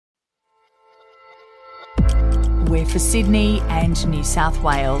We're for Sydney and New South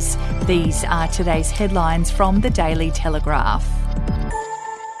Wales. These are today's headlines from the Daily Telegraph.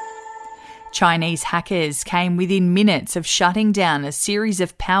 Chinese hackers came within minutes of shutting down a series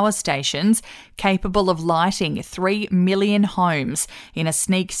of power stations capable of lighting 3 million homes in a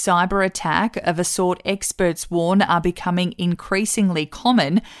sneak cyber attack of a sort experts warn are becoming increasingly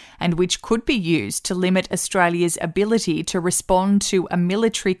common and which could be used to limit Australia's ability to respond to a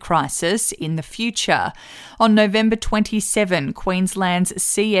military crisis in the future. On November 27, Queensland's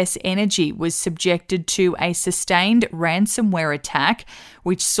CS Energy was subjected to a sustained ransomware attack,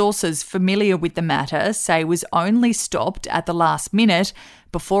 which sources familiar with the matter say was only stopped at the last minute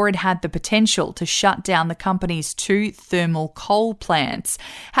before it had the potential to shut down the company's 2 thermal coal plants.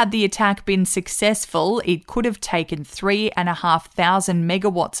 Had the attack been successful, it could have taken 3,500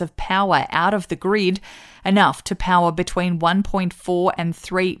 megawatts of power out of the grid, enough to power between 1.4 and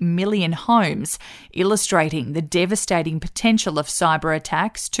 3 million homes, illustrating the devastating potential of cyber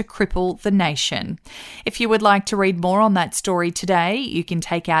attacks to cripple the nation. If you would like to read more on that story today, you can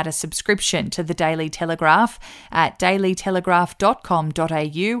take out a subscription to the Daily Telegraph at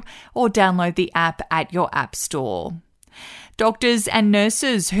dailytelegraph.com.au or download the app at your app store. Doctors and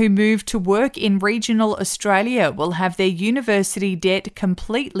nurses who move to work in regional Australia will have their university debt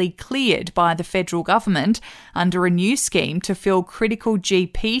completely cleared by the federal government under a new scheme to fill critical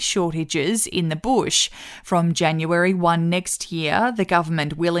GP shortages in the bush. From January 1 next year, the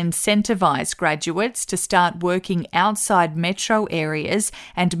government will incentivise graduates to start working outside metro areas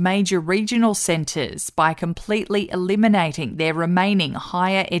and major regional centres by completely eliminating their remaining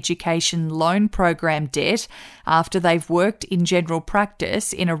higher education loan program debt after they've worked in general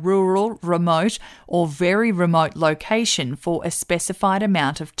practice in a rural, remote or very remote location for a specified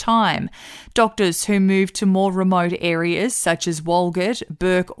amount of time. Doctors who move to more remote areas such as Walgett,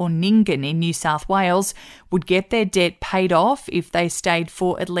 Bourke or Nyngan in New South Wales would get their debt paid off if they stayed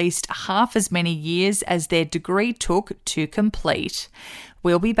for at least half as many years as their degree took to complete.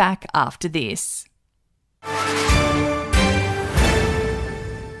 We'll be back after this.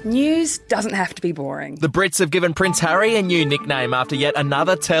 News doesn't have to be boring. The Brits have given Prince Harry a new nickname after yet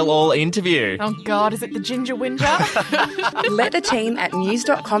another tell-all interview. Oh God, is it the Ginger Whinger? Let the team at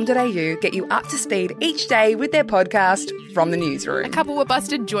news.com.au get you up to speed each day with their podcast, From the Newsroom. A couple were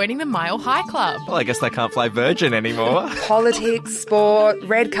busted joining the Mile High Club. Well, I guess they can't play Virgin anymore. Politics, sport,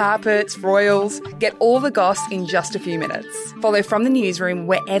 red carpets, royals. Get all the goss in just a few minutes. Follow From the Newsroom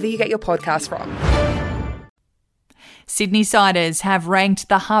wherever you get your podcast from. Sydneysiders have ranked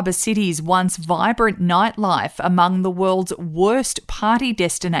the harbour city's once vibrant nightlife among the world's worst party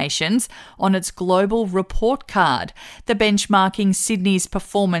destinations on its global report card. The benchmarking Sydney's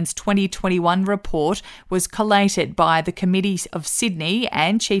Performance 2021 report was collated by the Committee of Sydney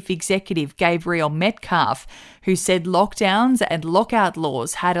and Chief Executive Gabriel Metcalfe, who said lockdowns and lockout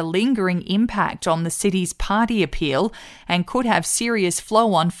laws had a lingering impact on the city's party appeal and could have serious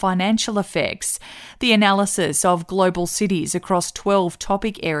flow-on financial effects. The analysis of global cities across 12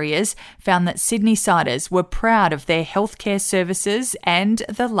 topic areas found that Sydneysiders were proud of their healthcare services and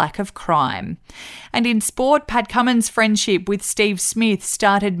the lack of crime. And in sport, Pat Cummins' friendship with Steve Smith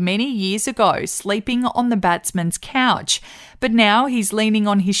started many years ago, sleeping on the batsman's couch. But now he's leaning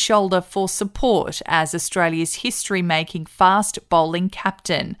on his shoulder for support as Australia's history-making fast bowling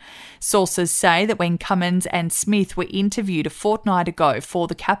captain. Sources say that when Cummins and Smith were interviewed a fortnight ago for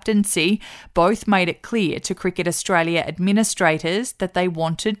the captaincy, both made it clear to Cricket Australia administrators that they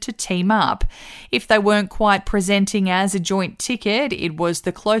wanted to team up. If they weren't quite presenting as a joint ticket, it was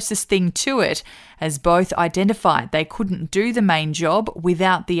the closest thing to it, as both identified they couldn't do the main job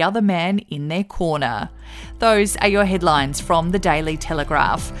without the other man in their corner. Those are your headlines from the Daily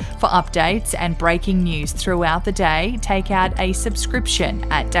Telegraph. For updates and breaking news throughout the day, take out a subscription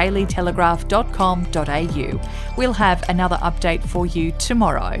at dailytelegraph.com.au. We'll have another update for you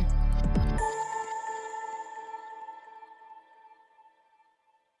tomorrow.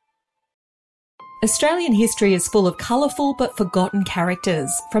 Australian history is full of colourful but forgotten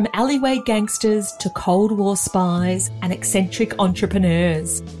characters, from alleyway gangsters to Cold War spies and eccentric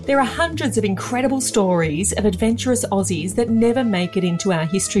entrepreneurs. There are hundreds of incredible stories of adventurous Aussies that never make it into our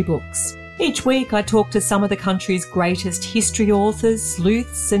history books. Each week I talk to some of the country's greatest history authors,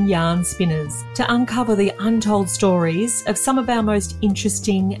 sleuths and yarn spinners to uncover the untold stories of some of our most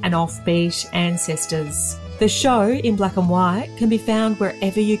interesting and offbeat ancestors. The show, In Black and White, can be found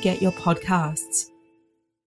wherever you get your podcasts.